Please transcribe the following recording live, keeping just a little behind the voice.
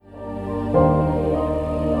Good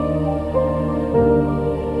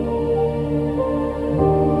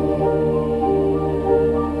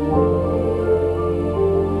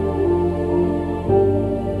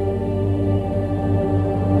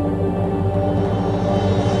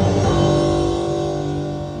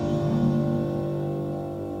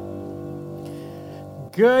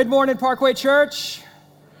morning, Parkway Church.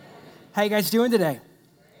 How you guys doing today?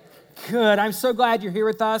 Good. I'm so glad you're here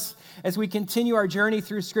with us as we continue our journey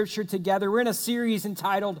through Scripture together. We're in a series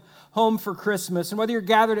entitled Home for Christmas. And whether you're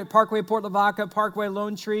gathered at Parkway Port Lavaca, Parkway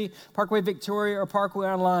Lone Tree, Parkway Victoria, or Parkway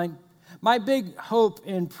Online, my big hope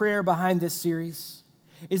and prayer behind this series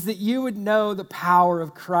is that you would know the power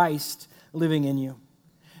of Christ living in you.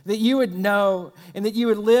 That you would know and that you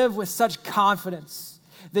would live with such confidence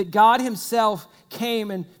that God Himself came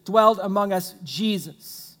and dwelled among us,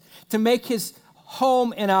 Jesus, to make His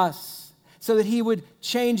home in us so that He would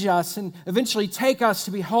change us and eventually take us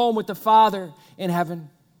to be home with the Father in heaven.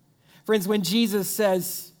 Friends, when Jesus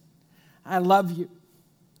says, I love you,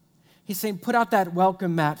 He's saying, put out that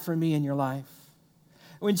welcome mat for me in your life.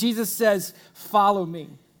 When Jesus says, follow me,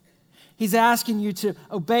 He's asking you to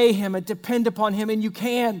obey Him and depend upon Him, and you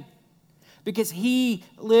can, because He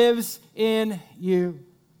lives in you.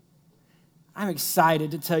 I'm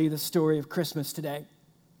excited to tell you the story of Christmas today.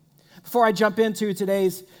 Before I jump into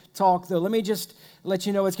today's talk, though, let me just let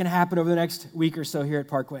you know what's going to happen over the next week or so here at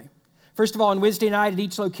Parkway. First of all, on Wednesday night at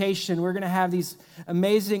each location, we're going to have these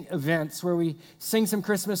amazing events where we sing some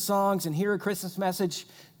Christmas songs and hear a Christmas message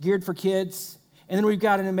geared for kids. And then we've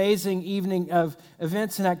got an amazing evening of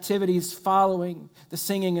events and activities following the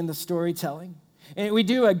singing and the storytelling. And we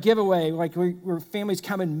do a giveaway, like where families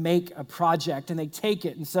come and make a project and they take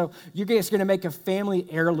it. And so you're guys going to make a family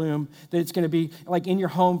heirloom that it's going to be like in your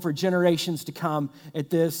home for generations to come at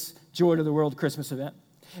this Joy to the World Christmas event.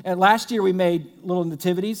 And last year we made little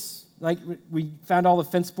nativities. Like we found all the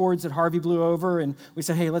fence boards that Harvey blew over and we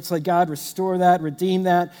said, hey, let's let God restore that, redeem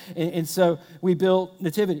that. And so we built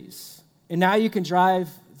nativities. And now you can drive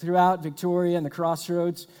throughout Victoria and the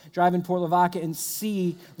crossroads, drive in Port Lavaca and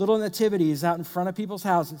see little nativities out in front of people's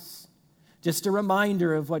houses. Just a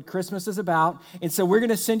reminder of what Christmas is about. And so we're going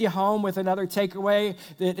to send you home with another takeaway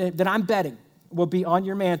that I'm betting will be on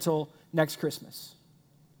your mantle next Christmas.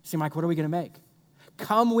 See, Mike, what are we going to make?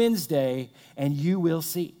 Come Wednesday and you will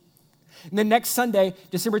see. And then next Sunday,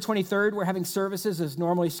 December 23rd, we're having services as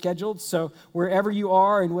normally scheduled. So wherever you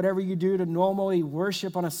are and whatever you do to normally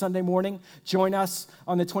worship on a Sunday morning, join us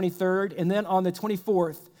on the 23rd. And then on the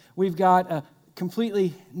 24th, we've got a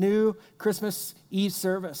completely new Christmas Eve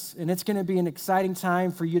service. And it's going to be an exciting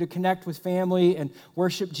time for you to connect with family and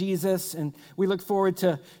worship Jesus. And we look forward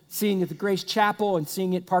to seeing you at the Grace Chapel and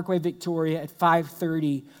seeing you at Parkway Victoria at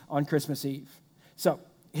 5:30 on Christmas Eve. So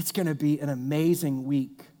it's going to be an amazing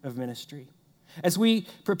week of ministry. As we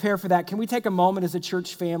prepare for that, can we take a moment as a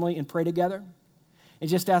church family and pray together and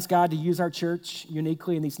just ask God to use our church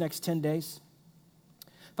uniquely in these next 10 days?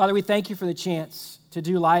 Father, we thank you for the chance to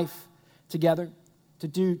do life together, to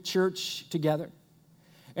do church together.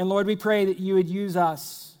 And Lord, we pray that you would use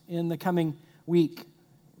us in the coming week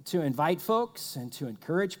to invite folks and to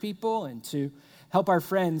encourage people and to help our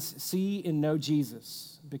friends see and know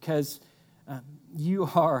Jesus, because you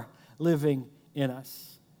are living in us.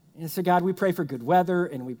 And so, God, we pray for good weather,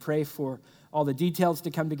 and we pray for all the details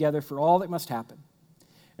to come together for all that must happen.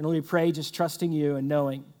 And we pray just trusting you and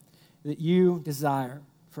knowing that you desire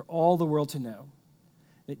for all the world to know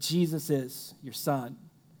that Jesus is your Son,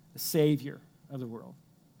 the Savior of the world.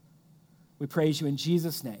 We praise you in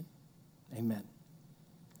Jesus' name. Amen.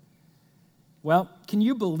 Well, can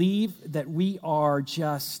you believe that we are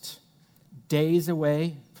just days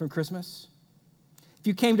away from Christmas? If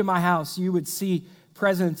you came to my house, you would see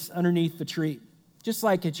presents underneath the tree, just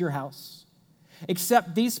like at your house.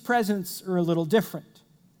 Except these presents are a little different.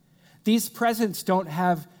 These presents don't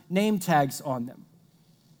have name tags on them.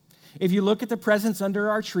 If you look at the presents under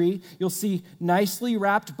our tree, you'll see nicely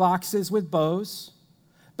wrapped boxes with bows,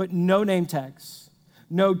 but no name tags.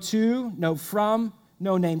 No to, no from,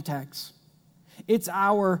 no name tags. It's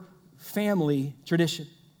our family tradition.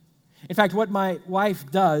 In fact, what my wife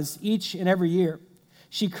does each and every year,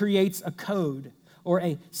 she creates a code or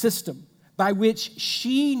a system by which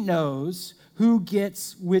she knows who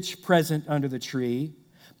gets which present under the tree,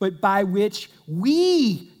 but by which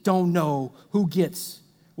we don't know who gets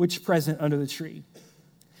which present under the tree.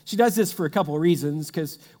 She does this for a couple of reasons,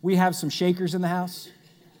 because we have some shakers in the house,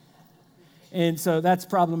 and so that's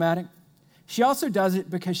problematic. She also does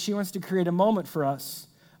it because she wants to create a moment for us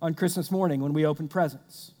on Christmas morning when we open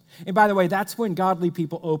presents. And by the way, that's when godly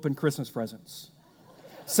people open Christmas presents.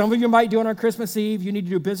 Some of you might do it on Christmas Eve. You need to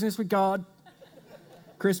do business with God.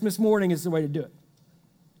 Christmas morning is the way to do it.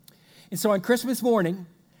 And so on Christmas morning,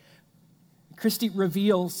 Christy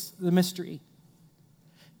reveals the mystery.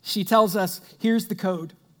 She tells us, here's the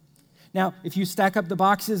code. Now, if you stack up the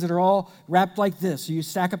boxes that are all wrapped like this, or you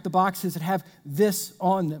stack up the boxes that have this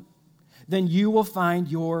on them, then you will find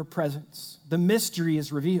your presents. The mystery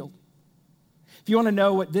is revealed. If you want to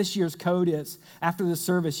know what this year's code is, after the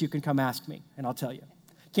service, you can come ask me, and I'll tell you.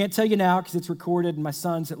 Can't tell you now because it's recorded and my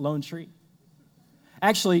son's at Lone Tree.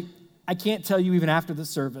 Actually, I can't tell you even after the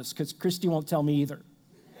service because Christy won't tell me either.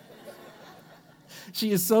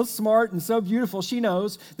 She is so smart and so beautiful. She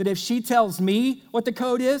knows that if she tells me what the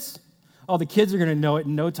code is, oh, the kids are going to know it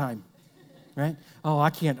in no time, right? Oh, I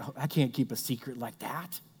can't keep a secret like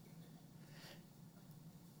that.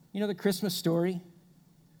 You know, the Christmas story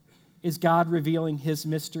is God revealing his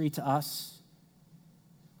mystery to us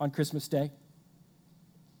on Christmas Day.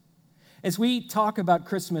 As we talk about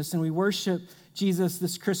Christmas and we worship Jesus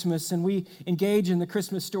this Christmas and we engage in the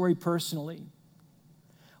Christmas story personally,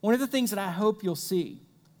 one of the things that I hope you'll see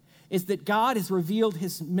is that God has revealed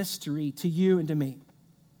his mystery to you and to me.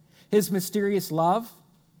 His mysterious love,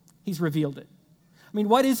 he's revealed it. I mean,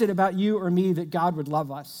 what is it about you or me that God would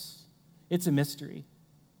love us? It's a mystery.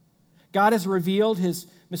 God has revealed his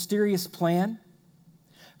mysterious plan.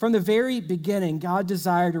 From the very beginning, God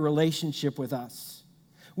desired a relationship with us.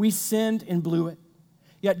 We sinned and blew it.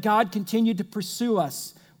 Yet God continued to pursue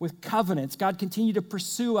us with covenants. God continued to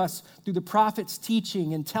pursue us through the prophet's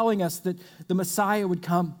teaching and telling us that the Messiah would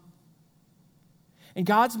come. And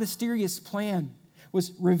God's mysterious plan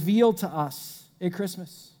was revealed to us at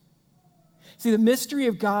Christmas. See, the mystery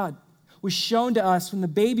of God was shown to us when the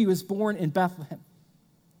baby was born in Bethlehem.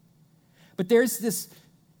 But there's this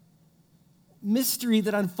mystery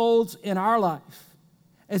that unfolds in our life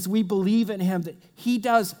as we believe in him, that he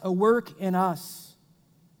does a work in us.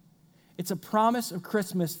 It's a promise of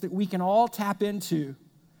Christmas that we can all tap into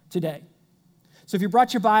today. So if you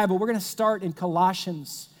brought your Bible, we're going to start in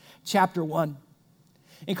Colossians chapter 1.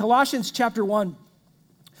 In Colossians chapter 1,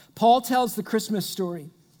 Paul tells the Christmas story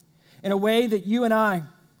in a way that you and I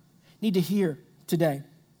need to hear today.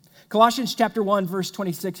 Colossians chapter 1, verse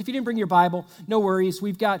 26. If you didn't bring your Bible, no worries.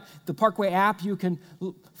 We've got the Parkway app. You can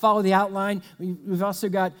follow the outline. We've also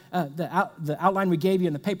got the outline we gave you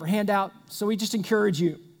in the paper handout. So we just encourage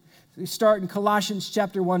you. We start in Colossians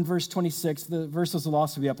chapter 1, verse 26. The verses will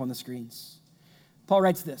also be up on the screens. Paul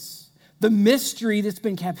writes this: the mystery that's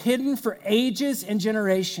been kept hidden for ages and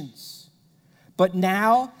generations, but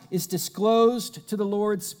now is disclosed to the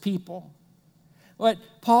Lord's people. What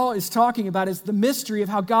Paul is talking about is the mystery of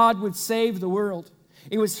how God would save the world.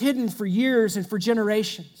 It was hidden for years and for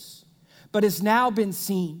generations, but has now been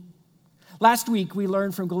seen. Last week, we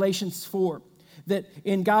learned from Galatians 4 that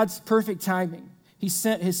in God's perfect timing, he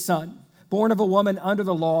sent his son, born of a woman under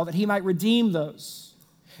the law, that he might redeem those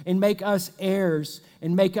and make us heirs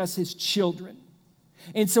and make us his children.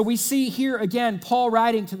 And so we see here again, Paul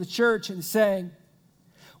writing to the church and saying,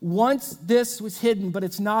 once this was hidden, but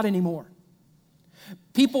it's not anymore.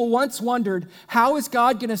 People once wondered, how is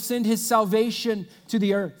God going to send his salvation to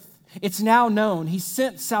the earth? It's now known. He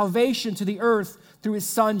sent salvation to the earth through his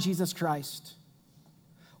son, Jesus Christ.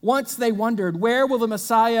 Once they wondered, where will the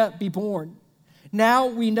Messiah be born? Now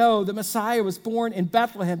we know the Messiah was born in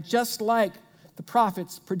Bethlehem, just like the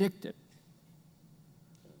prophets predicted.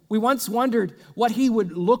 We once wondered what he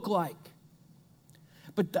would look like,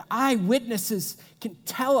 but the eyewitnesses can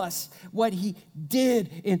tell us what he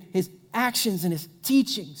did in his actions and his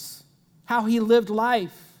teachings, how he lived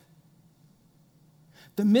life.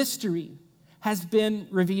 The mystery has been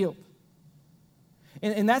revealed.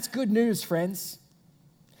 And that's good news, friends.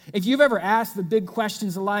 If you've ever asked the big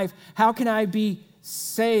questions of life, how can I be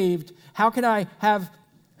saved? How can I have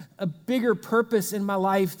a bigger purpose in my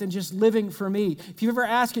life than just living for me? If you've ever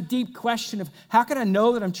asked a deep question of how can I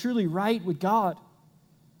know that I'm truly right with God?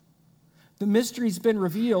 The mystery's been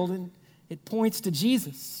revealed and it points to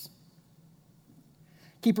Jesus.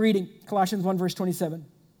 Keep reading, Colossians 1, verse 27.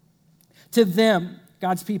 To them,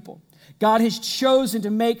 God's people, God has chosen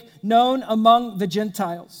to make known among the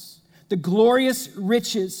Gentiles the glorious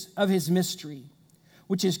riches of his mystery,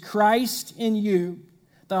 which is Christ in you,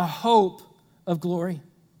 the hope of glory.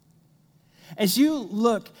 As you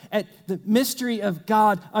look at the mystery of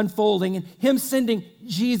God unfolding and him sending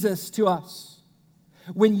Jesus to us,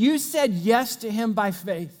 when you said yes to him by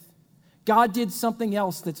faith, God did something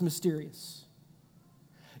else that's mysterious.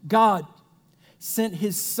 God sent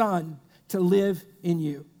his son to live in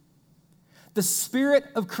you. The Spirit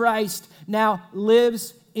of Christ now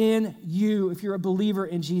lives in you if you're a believer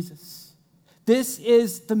in Jesus. This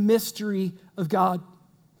is the mystery of God.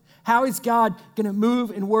 How is God going to move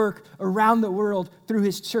and work around the world through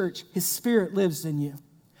his church? His Spirit lives in you.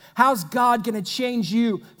 How's God going to change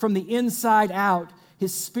you from the inside out?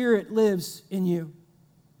 His Spirit lives in you.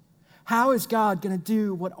 How is God going to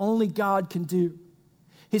do what only God can do?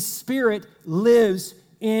 His Spirit lives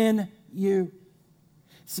in you.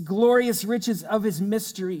 It's the glorious riches of his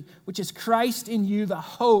mystery, which is Christ in you, the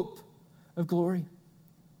hope of glory.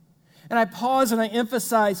 And I pause and I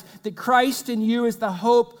emphasize that Christ in you is the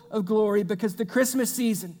hope of glory, because the Christmas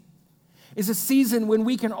season is a season when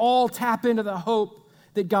we can all tap into the hope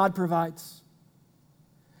that God provides.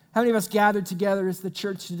 How many of us gathered together as the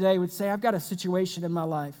church today would say, I've got a situation in my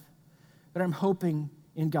life that I'm hoping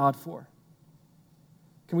in God for?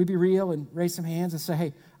 Can we be real and raise some hands and say,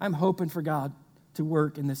 hey, I'm hoping for God to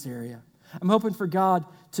work in this area. I'm hoping for God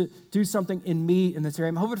to do something in me in this area.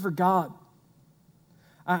 I'm hoping for God.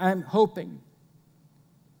 I'm hoping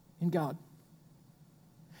in God.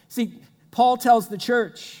 See, Paul tells the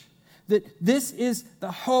church that this is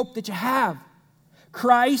the hope that you have.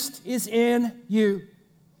 Christ is in you.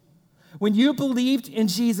 When you believed in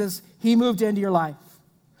Jesus, he moved into your life.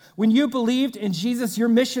 When you believed in Jesus, your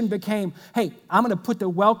mission became, hey, I'm going to put the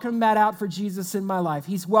welcome mat out for Jesus in my life.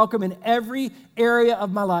 He's welcome in every area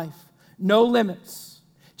of my life. No limits.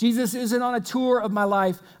 Jesus isn't on a tour of my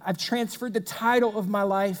life. I've transferred the title of my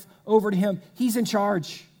life over to him. He's in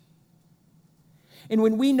charge. And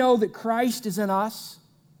when we know that Christ is in us,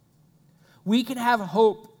 we can have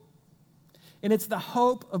hope. And it's the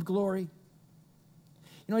hope of glory.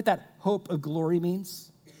 You know what that hope of glory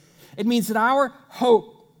means? It means that our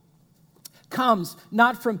hope comes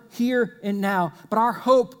not from here and now, but our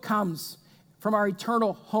hope comes from our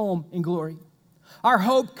eternal home in glory. Our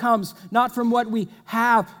hope comes not from what we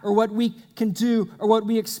have or what we can do or what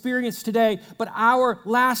we experience today, but our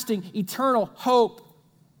lasting eternal hope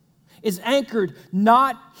is anchored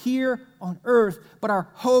not here on earth, but our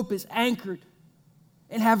hope is anchored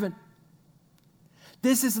in heaven.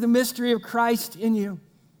 This is the mystery of Christ in you.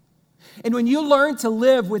 And when you learn to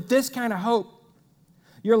live with this kind of hope,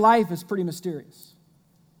 your life is pretty mysterious.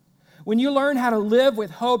 When you learn how to live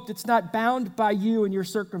with hope that's not bound by you and your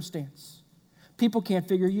circumstance, people can't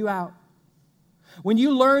figure you out. When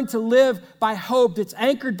you learn to live by hope that's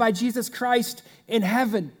anchored by Jesus Christ in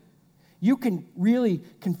heaven, you can really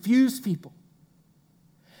confuse people.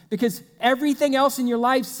 Because everything else in your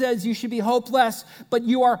life says you should be hopeless, but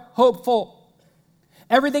you are hopeful.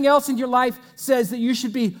 Everything else in your life says that you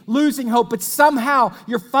should be losing hope, but somehow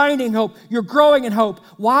you're finding hope. You're growing in hope.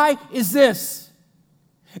 Why is this?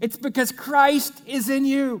 It's because Christ is in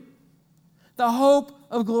you, the hope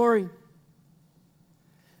of glory.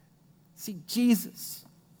 See, Jesus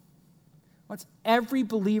wants every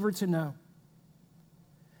believer to know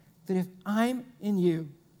that if I'm in you,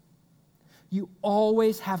 you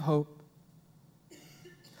always have hope.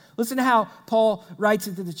 Listen to how Paul writes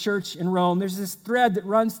it to the church in Rome. There's this thread that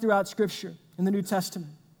runs throughout Scripture in the New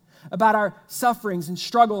Testament about our sufferings and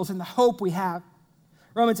struggles and the hope we have.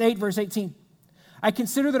 Romans 8, verse 18. I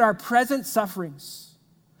consider that our present sufferings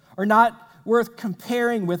are not worth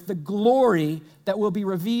comparing with the glory that will be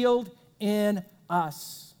revealed in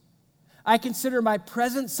us. I consider my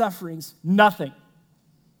present sufferings nothing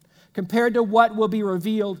compared to what will be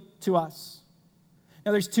revealed to us.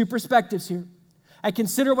 Now, there's two perspectives here. I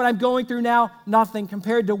consider what I'm going through now nothing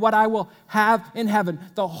compared to what I will have in heaven,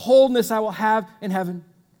 the wholeness I will have in heaven.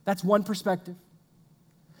 That's one perspective.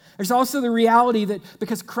 There's also the reality that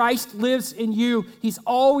because Christ lives in you, he's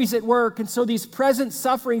always at work, and so these present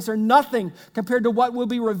sufferings are nothing compared to what will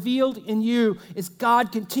be revealed in you as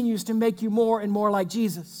God continues to make you more and more like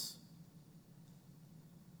Jesus.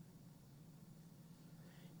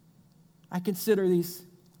 I consider these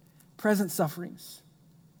present sufferings.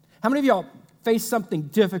 How many of y'all faced something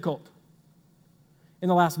difficult in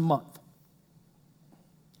the last month?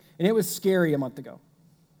 And it was scary a month ago.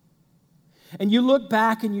 And you look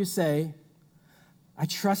back and you say, I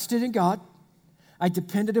trusted in God, I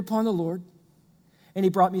depended upon the Lord, and he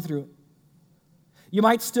brought me through it. You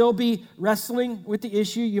might still be wrestling with the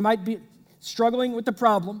issue, you might be struggling with the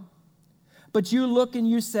problem, but you look and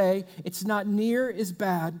you say, it's not near as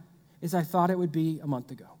bad as I thought it would be a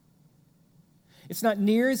month ago. It's not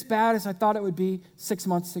near as bad as I thought it would be 6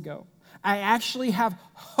 months ago. I actually have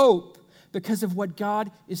hope because of what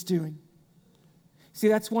God is doing. See,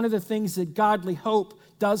 that's one of the things that godly hope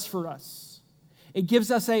does for us. It gives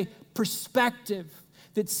us a perspective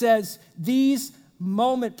that says these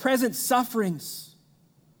present sufferings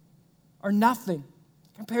are nothing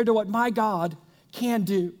compared to what my God can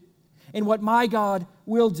do and what my God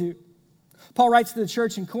will do. Paul writes to the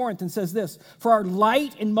church in Corinth and says this, "For our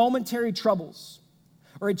light and momentary troubles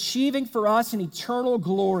are achieving for us an eternal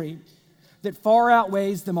glory that far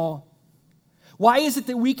outweighs them all." Why is it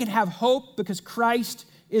that we can have hope? Because Christ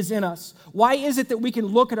is in us. Why is it that we can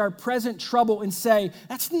look at our present trouble and say,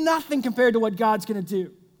 that's nothing compared to what God's going to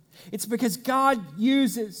do? It's because God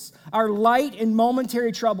uses our light and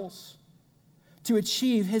momentary troubles to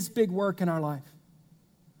achieve his big work in our life.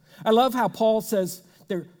 I love how Paul says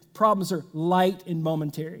their problems are light and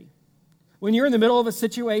momentary. When you're in the middle of a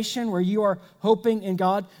situation where you are hoping in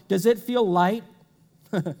God, does it feel light?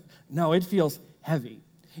 No, it feels heavy.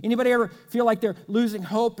 Anybody ever feel like they're losing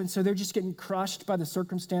hope and so they're just getting crushed by the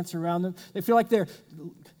circumstance around them? They feel like they're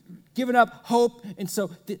giving up hope and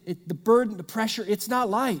so the burden, the pressure, it's not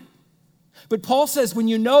light. But Paul says when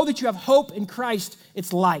you know that you have hope in Christ,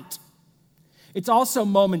 it's light. It's also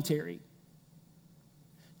momentary.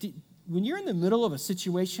 When you're in the middle of a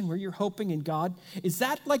situation where you're hoping in God, is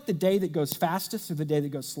that like the day that goes fastest or the day that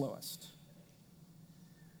goes slowest?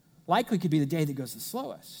 Likely could be the day that goes the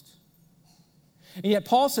slowest. And yet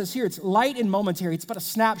Paul says here, it's light and momentary. It's but a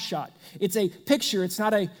snapshot. It's a picture. It's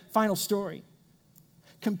not a final story.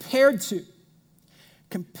 Compared to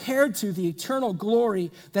the eternal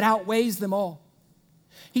glory that outweighs them all.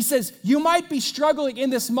 He says, you might be struggling in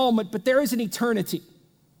this moment, but there is an eternity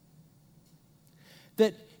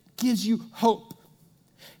that gives you hope.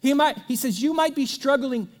 He says, you might be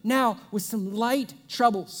struggling now with some light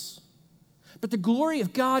troubles, but the glory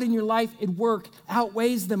of God in your life at work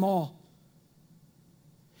outweighs them all.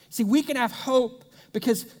 See, we can have hope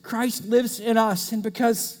because Christ lives in us and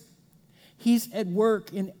because he's at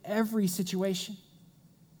work in every situation.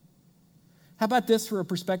 How about this for a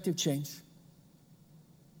perspective change?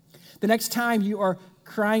 The next time you are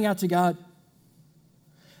crying out to God,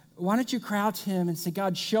 why don't you cry out to him and say,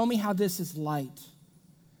 God, show me how this is light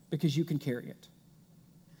because you can carry it.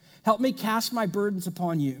 Help me cast my burdens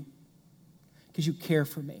upon you because you care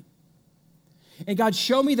for me. And God,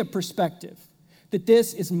 show me the perspective that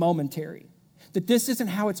this is momentary, that this isn't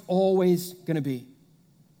how it's always going to be.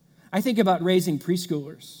 I think about raising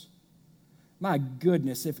preschoolers. My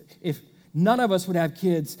goodness, if none of us would have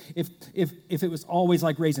kids if it was always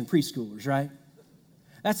like raising preschoolers, right?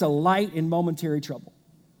 That's a light and momentary trouble.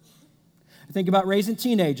 I think about raising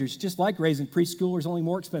teenagers, just like raising preschoolers, only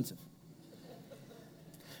more expensive.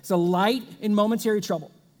 It's a light and momentary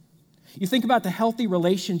trouble. You think about the healthy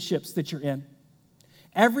relationships that you're in.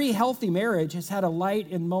 Every healthy marriage has had a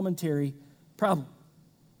light and momentary problem.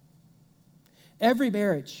 Every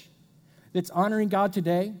marriage that's honoring God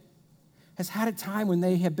today has had a time when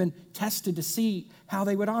they have been tested to see how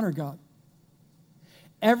they would honor God.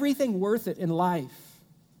 Everything worth it in life,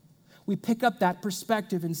 we pick up that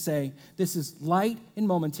perspective and say, this is light and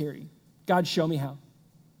momentary. God, show me how.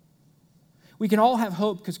 We can all have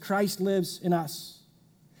hope because Christ lives in us.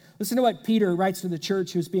 Listen to what Peter writes to the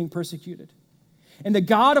church who's being persecuted. And the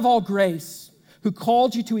God of all grace, who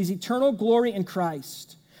called you to his eternal glory in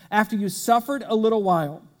Christ, after you suffered a little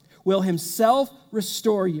while, will himself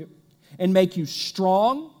restore you and make you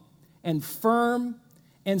strong and firm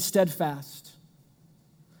and steadfast.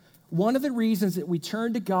 One of the reasons that we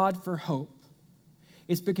turn to God for hope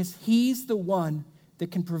is because he's the one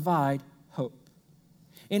that can provide hope.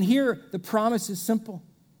 And here, the promise is simple.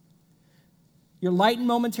 Your light and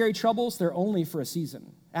momentary troubles, they're only for a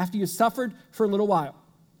season. After you suffered for a little while,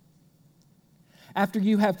 after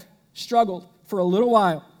you have struggled for a little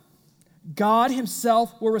while, God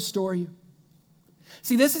himself will restore you.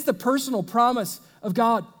 See, this is the personal promise of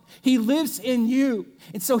God. He lives in you,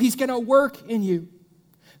 and so he's going to work in you.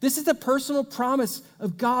 This is the personal promise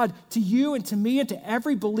of God to you and to me and to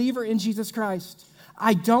every believer in Jesus Christ.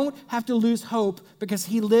 I don't have to lose hope because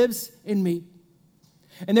he lives in me.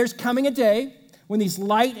 And there's coming a day when these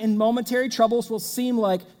light and momentary troubles will seem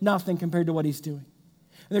like nothing compared to what he's doing.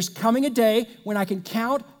 And there's coming a day when I can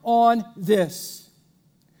count on this.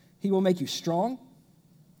 He will make you strong.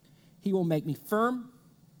 He will make me firm.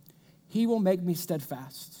 He will make me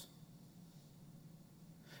steadfast.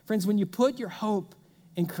 Friends, when you put your hope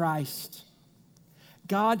in Christ,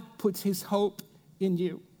 God puts his hope in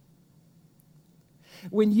you.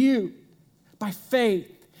 When you, by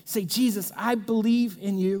faith, say, Jesus, I believe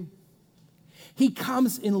in you, he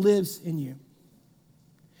comes and lives in you.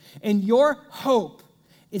 And your hope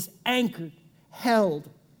is anchored, held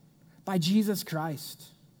by Jesus Christ.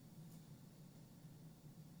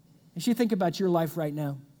 As you think about your life right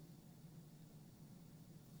now,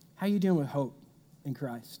 how are you doing with hope in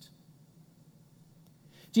Christ?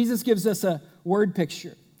 Jesus gives us a word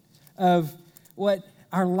picture of what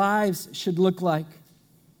our lives should look like,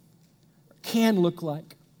 can look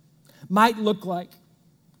like. might look like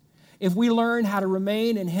if we learn how to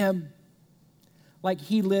remain in him like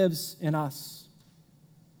he lives in us.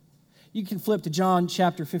 You can flip to John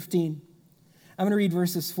chapter 15. I'm going to read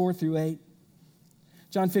verses 4 through 8.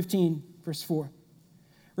 John 15, verse 4.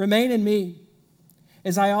 Remain in me,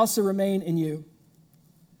 as I also remain in you.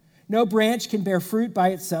 No branch can bear fruit by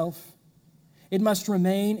itself. It must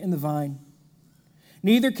remain in the vine.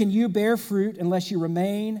 Neither can you bear fruit unless you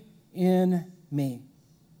remain in me.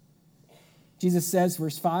 Jesus says,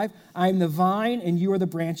 verse 5, I am the vine and you are the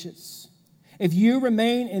branches. If you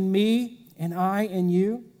remain in me and I in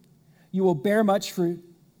you, you will bear much fruit.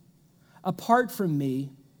 Apart from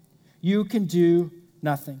me, you can do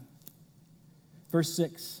nothing. Verse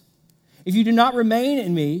 6, if you do not remain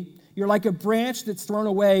in me, you're like a branch that's thrown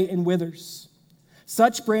away and withers.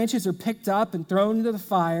 Such branches are picked up and thrown into the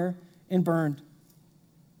fire and burned.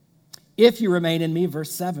 If you remain in me,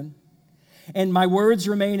 verse 7, and my words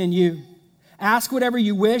remain in you, ask whatever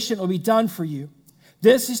you wish and it will be done for you.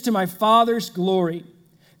 This is to my Father's glory,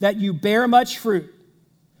 that you bear much fruit,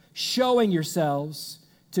 showing yourselves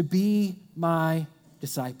to be my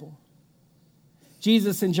disciple.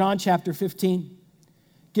 Jesus in John chapter 15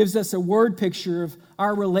 gives us a word picture of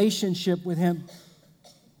our relationship with him.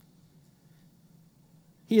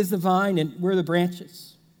 He is the vine and we're the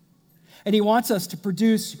branches. And he wants us to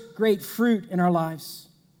produce great fruit in our lives.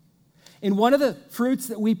 And one of the fruits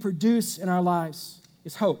that we produce in our lives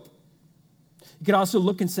is hope. You could also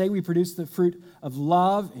look and say we produce the fruit of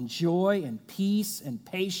love and joy and peace and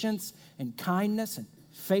patience and kindness and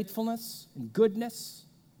faithfulness and goodness.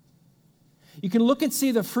 You can look and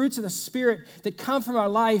see the fruits of the Spirit that come from our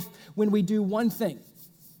life when we do one thing.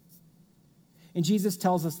 And Jesus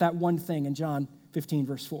tells us that one thing in John 15,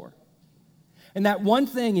 verse 4. And that one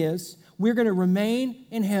thing is we're going to remain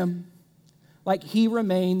in him like he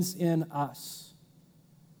remains in us.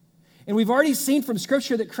 And we've already seen from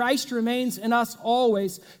Scripture that Christ remains in us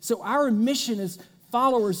always. So our mission as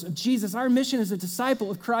followers of Jesus, our mission as a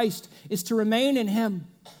disciple of Christ is to remain in him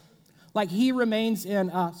like he remains in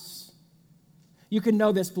us. You can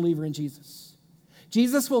know this, believer in Jesus.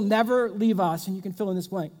 Jesus will never leave us, and you can fill in this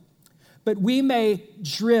blank, but we may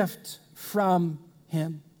drift from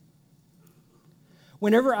him.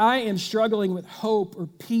 Whenever I am struggling with hope or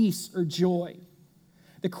peace or joy,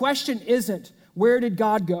 the question isn't, where did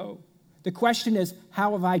God go? The question is,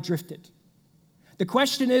 how have I drifted? The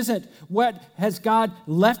question isn't, what has God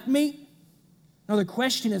left me? No, the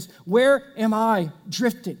question is, where am I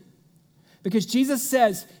drifting? Because Jesus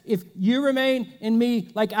says, if you remain in me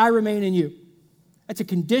like I remain in you. That's a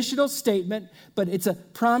conditional statement, but it's a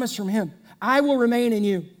promise from him. I will remain in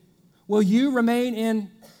you. Will you remain in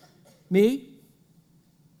me?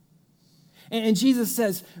 And Jesus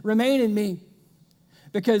says, remain in me.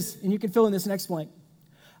 Because, and you can fill in this next blank,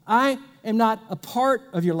 I am not a part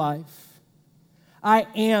of your life. I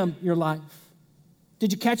am your life.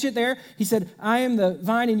 Did you catch it there? He said, I am the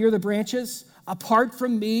vine and you're the branches. Apart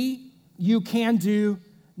from me, you can do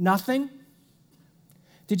nothing.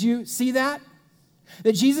 Did you see that?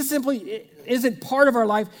 That Jesus simply isn't part of our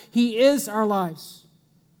life. He is our lives.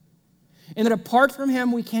 And that apart from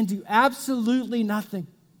him, we can do absolutely nothing.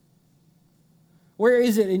 Where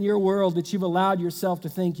is it in your world that you've allowed yourself to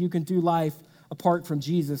think you can do life apart from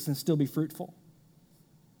Jesus and still be fruitful?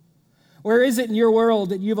 Where is it in your world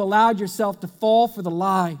that you've allowed yourself to fall for the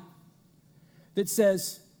lie that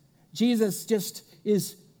says Jesus just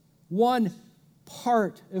is one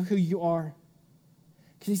part of who you are?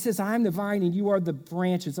 Because he says, I am the vine and you are the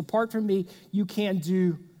branches. Apart from me, you can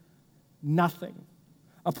do nothing.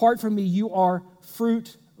 Apart from me, you are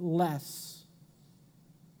fruitless.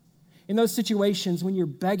 In those situations when you're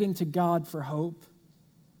begging to God for hope,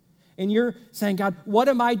 and you're saying, God, what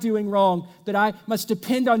am I doing wrong that I must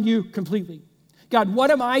depend on you completely? God, what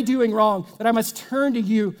am I doing wrong that I must turn to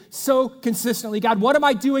you so consistently? God, what am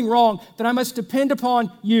I doing wrong that I must depend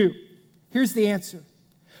upon you? Here's the answer.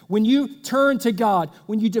 When you turn to God,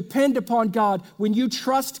 when you depend upon God, when you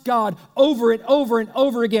trust God over and over and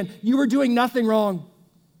over again, you are doing nothing wrong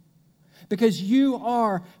because you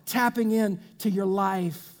are tapping into your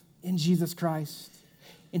life in Jesus Christ,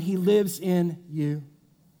 and he lives in you.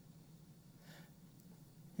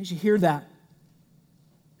 As you hear that,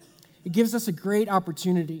 it gives us a great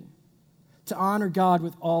opportunity to honor God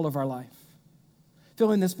with all of our life.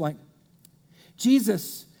 Fill in this blank.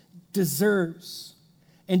 Jesus deserves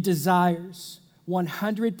and desires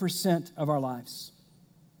 100% of our lives.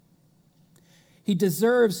 He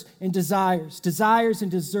deserves and desires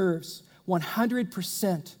and deserves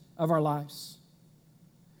 100% of our lives.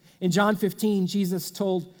 In John 15, Jesus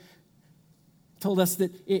told told us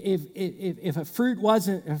that if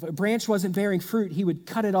a branch wasn't bearing fruit, he would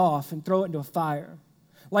cut it off and throw it into a fire.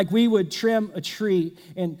 Like we would trim a tree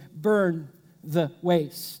and burn the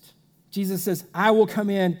waste. Jesus says, I will come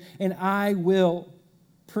in and I will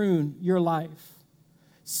prune your life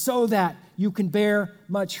so that you can bear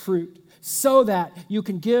much fruit, so that you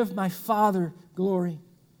can give my Father glory.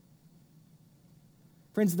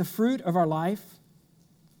 Friends, the fruit of our life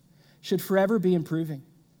should forever be improving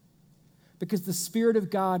because the Spirit of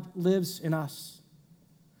God lives in us.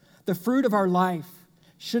 The fruit of our life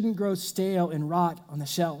shouldn't grow stale and rot on the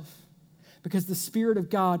shelf because the Spirit of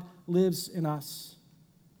God lives in us.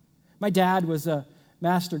 My dad was a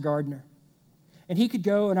master gardener, and he could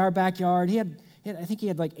go in our backyard. I think he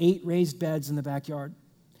had like 8 raised beds in the backyard,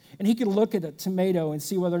 and he could look at a tomato and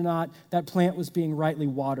see whether or not that plant was being rightly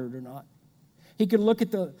watered or not. He could look at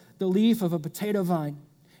the leaf of a potato vine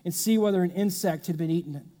and see whether an insect had been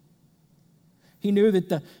eaten it. He knew that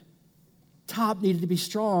the top needed to be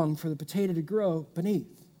strong for the potato to grow beneath.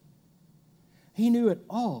 He knew it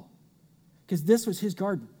all because this was his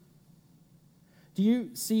garden. Do you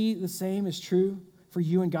see the same is true for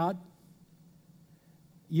you and God?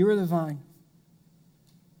 You are the vine.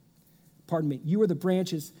 Pardon me. You are the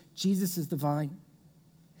branches. Jesus is the vine.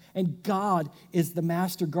 And God is the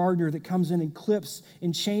master gardener that comes in and clips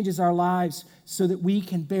and changes our lives so that we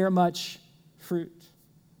can bear much fruit.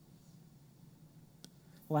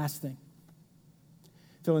 Last thing.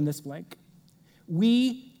 Fill in this blank.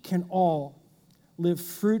 We can all live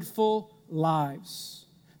fruitful lives.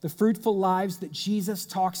 The fruitful lives that Jesus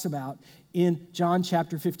talks about in John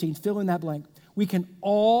chapter 15. Fill in that blank. We can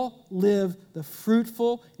all live the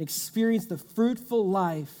fruitful and experience the fruitful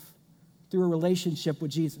life through a relationship with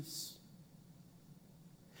Jesus.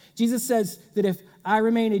 Jesus says that if I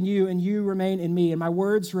remain in you and you remain in me and my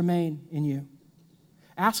words remain in you,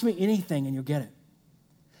 ask me anything and you'll get it.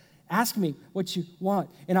 Ask me what you want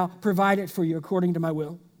and I'll provide it for you according to my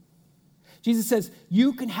will. Jesus says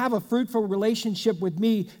you can have a fruitful relationship with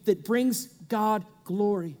me that brings God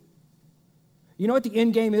glory. You know what the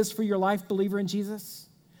end game is for your life, believer in Jesus?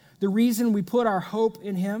 The reason we put our hope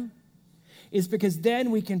in him is because then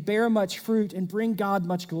we can bear much fruit and bring God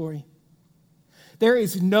much glory. There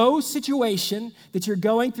is no situation that you're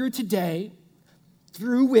going through today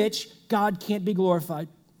through which God can't be glorified.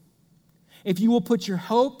 If you will put your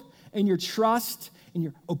hope and your trust and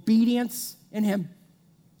your obedience in him,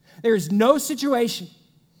 there is no situation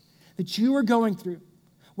that you are going through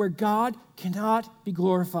where God cannot be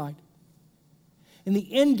glorified. And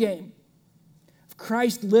the end game of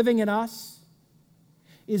Christ living in us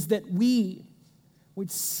is that we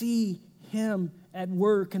would see him at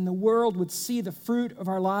work and the world would see the fruit of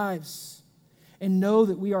our lives and know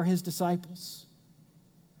that we are his disciples.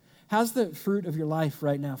 How's the fruit of your life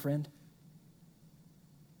right now, friend?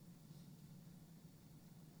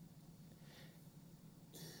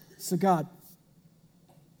 So God,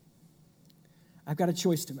 I've got a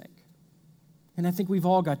choice to make. And I think we've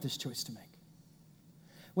all got this choice to make.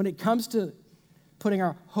 When it comes to putting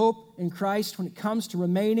our hope in Christ, when it comes to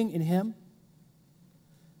remaining in him,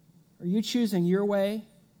 are you choosing your way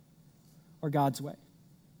or God's way?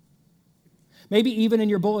 Maybe even in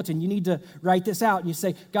your bulletin, you need to write this out and you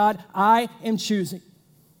say, God, I am choosing.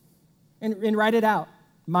 And write it out,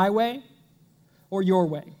 my way or your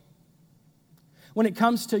way. When it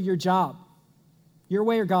comes to your job, your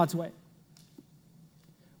way or God's way?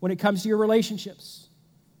 When it comes to your relationships,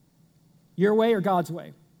 your way or God's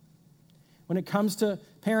way? When it comes to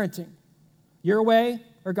parenting, your way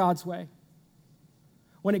or God's way?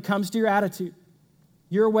 When it comes to your attitude,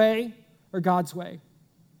 your way or God's way?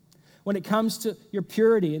 When it comes to your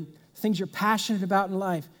purity and things you're passionate about in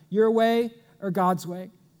life, your way or God's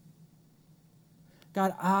way?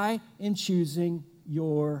 God, I am choosing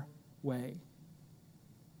your way.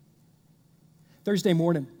 Thursday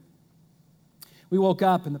morning, we woke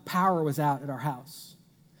up and the power was out at our house.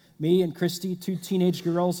 Me and Christy, 2 teenage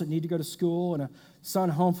girls that need to go to school, and a son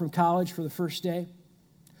home from college for the first day,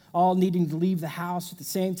 all needing to leave the house at the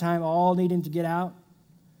same time, all needing to get out.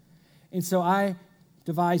 And so I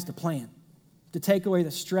devised a plan to take away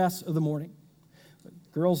the stress of the morning.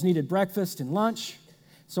 Girls needed breakfast and lunch,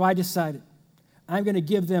 so I decided I'm going to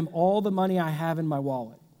give them all the money I have in my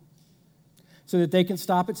wallet so that they can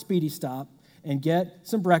stop at Speedy Stop and get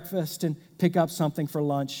some breakfast and pick up something for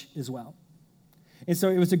lunch as well. And so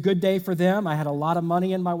it was a good day for them. I had a lot of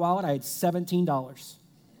money in my wallet. I had $17.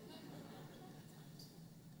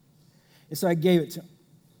 And so I gave it to them.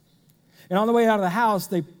 And on the way out of the house,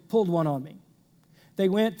 they pulled one on me. They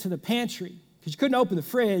went to the pantry because you couldn't open the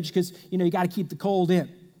fridge because, you got to keep the cold in.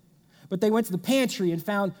 But they went to the pantry and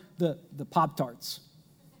found the Pop-Tarts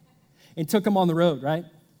and took them on the road, right?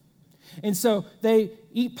 And so they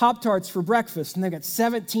eat Pop-Tarts for breakfast, and they got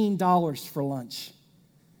 $17 for lunch.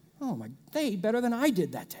 Oh my, they ate better than I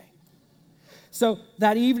did that day. So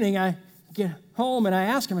that evening, I get home and I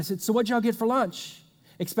ask them, I said, so what'd y'all get for lunch?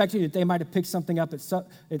 Expecting that they might have picked something up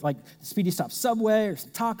at like Speedy Stop Subway or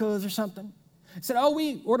some tacos or something. I said, oh,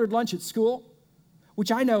 we ordered lunch at school,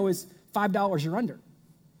 which I know is $5 or under.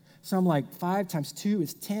 So I'm like, 5 times 2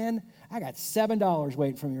 is 10. I got $7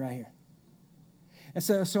 waiting for me right here. And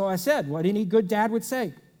so I said, what any good dad would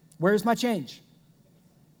say, where's my change?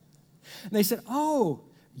 And they said, oh,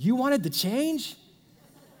 you wanted the change?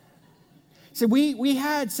 I said, we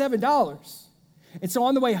had $7. And so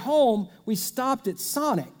on the way home, we stopped at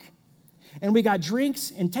Sonic, and we got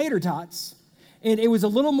drinks and tater tots, and it was a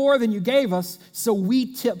little more than you gave us, so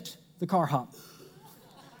we tipped the car hop.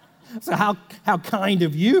 So how kind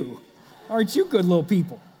of you. Aren't you good little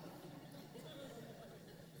people?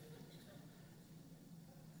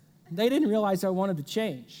 They didn't realize I wanted to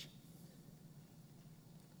change.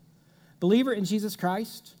 Believer in Jesus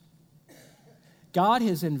Christ, God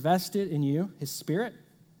has invested in you His Spirit.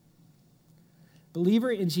 Believer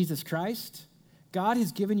in Jesus Christ, God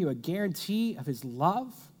has given you a guarantee of His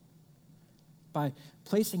love by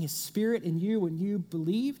placing His Spirit in you when you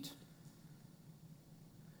believed.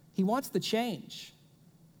 He wants the change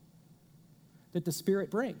that the Spirit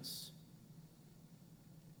brings.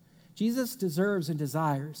 Jesus deserves and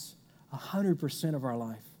desires 100% of our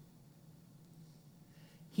life.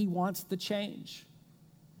 He wants the change.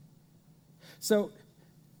 So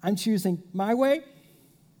I'm choosing my way,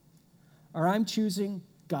 or I'm choosing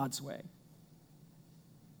God's way.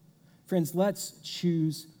 Friends, let's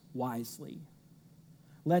choose wisely.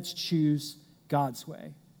 Let's choose God's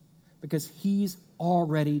way, because He's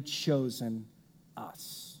already chosen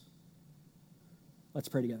us. Let's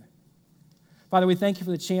pray together. Father, we thank You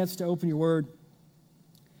for the chance to open Your word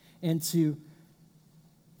and to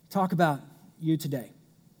talk about You today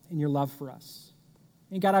and Your love for us.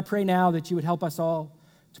 And God, I pray now that You would help us all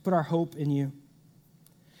to put our hope in You.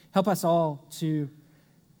 Help us all to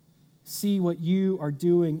see what You are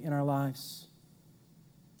doing in our lives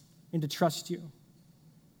and to trust You,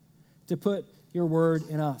 to put Your word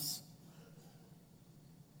in us.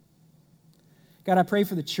 God, I pray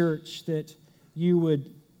for the church that You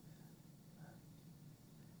would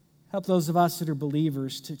help those of us that are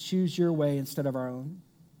believers to choose Your way instead of our own,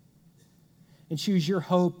 and choose Your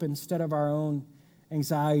hope instead of our own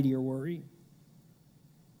anxiety or worry.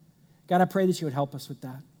 God, I pray that You would help us with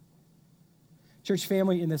that. Church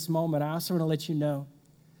family, in this moment, I also want to let you know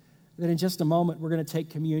that in just a moment, we're going to take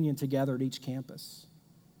communion together at each campus.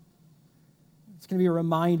 It's going to be a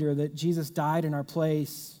reminder that Jesus died in our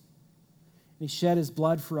place, and He shed His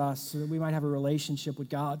blood for us so that we might have a relationship with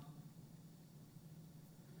God.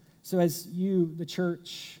 So as you, the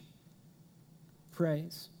church,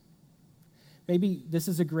 prays, maybe this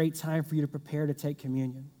is a great time for you to prepare to take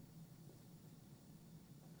communion,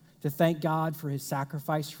 to thank God for His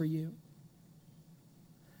sacrifice for you,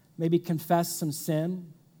 maybe confess some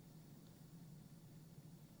sin,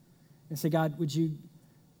 and say, God, would You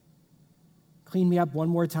clean me up one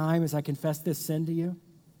more time as I confess this sin to You?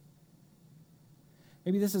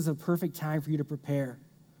 Maybe this is a perfect time for you to prepare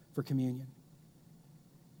for communion.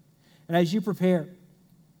 And as you prepare,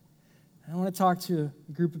 I want to talk to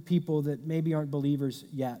a group of people that maybe aren't believers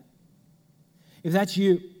yet. If that's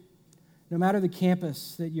you, no matter the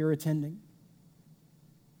campus that you're attending,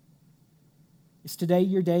 is today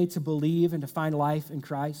your day to believe and to find life in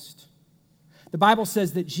Christ? The Bible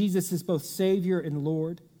says that Jesus is both Savior and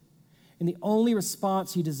Lord, and the only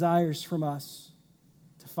response He desires from us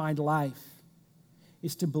to find life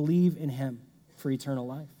is to believe in Him for eternal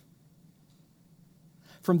life.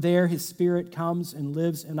 From there, His Spirit comes and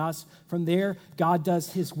lives in us. From there, God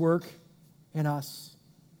does His work in us.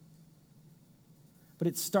 But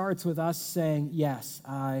it starts with us saying, yes,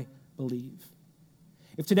 I believe.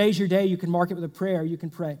 If today's your day, you can mark it with a prayer. You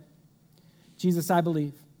can pray, Jesus, I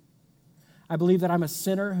believe. I believe that I'm a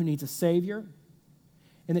sinner who needs a Savior,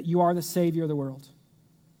 and that You are the Savior of the world.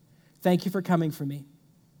 Thank You for coming for me,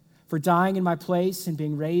 for dying in my place and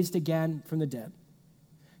being raised again from the dead.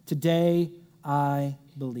 Today, I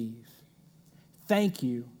believe. Thank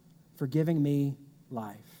You for giving me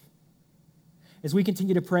life. As we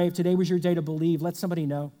continue to pray, if today was your day to believe, let somebody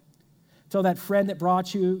know. Tell that friend that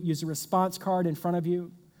brought you, use a response card in front of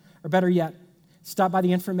you, or better yet, stop by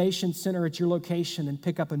the information center at your location and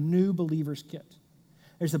pick up a new believer's kit.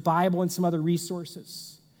 There's a Bible and some other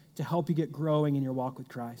resources to help you get growing in your walk with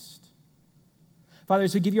Christ. Father,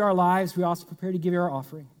 as we give You our lives, we also prepare to give You our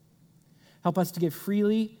offering. Help us to give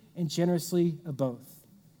freely and generously of both.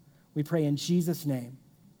 We pray in Jesus' name.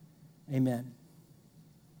 Amen.